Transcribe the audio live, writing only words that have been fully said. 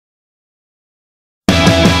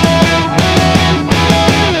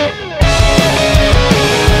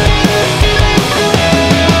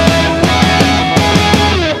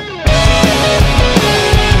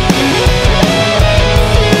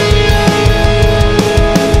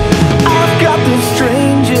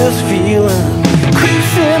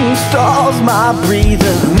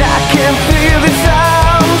breathing. And I can't figure this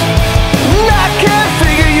out, and I can't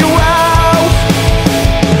figure you out.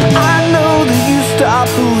 I know that you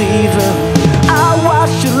stopped believing. I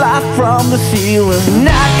watched your life from the ceiling. And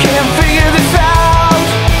I can't figure this out,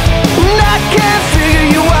 and I can't figure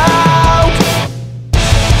you out.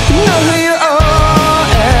 Know who you are,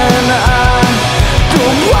 and I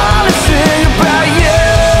don't wanna sing about you.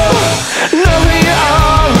 Know who you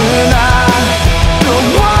are, and I don't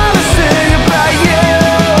wanna sing about you.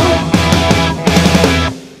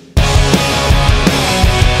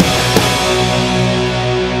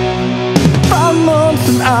 5 months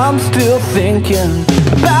and I'm still thinking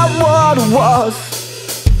about what it was.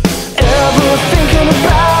 Ever thinking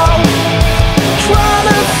about trying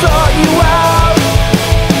to sort you out?